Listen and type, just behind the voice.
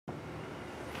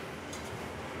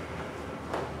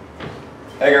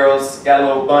Hey girls, got a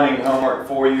little bunting homework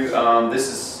for you. This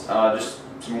is just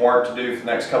some work to do for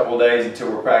the next couple of days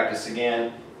until we're practice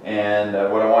again. And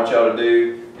what I want y'all to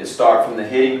do is start from the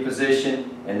hitting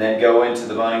position and then go into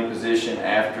the bunting position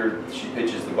after she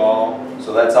pitches the ball.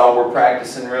 So that's all we're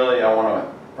practicing really. I want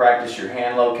to practice your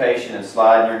hand location and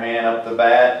sliding your hand up the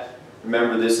bat.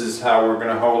 Remember, this is how we're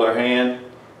going to hold our hand.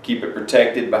 Keep it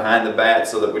protected behind the bat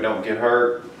so that we don't get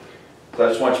hurt. So I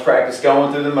just want you to practice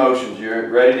going through the motions. You're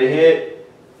ready to hit.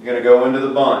 You're going to go into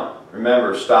the bunt.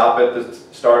 Remember, start at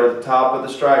the top of the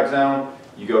strike zone.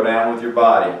 You go down with your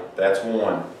body. That's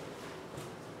 1,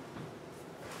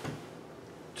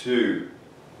 2.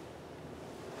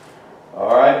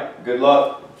 All right, good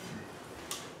luck.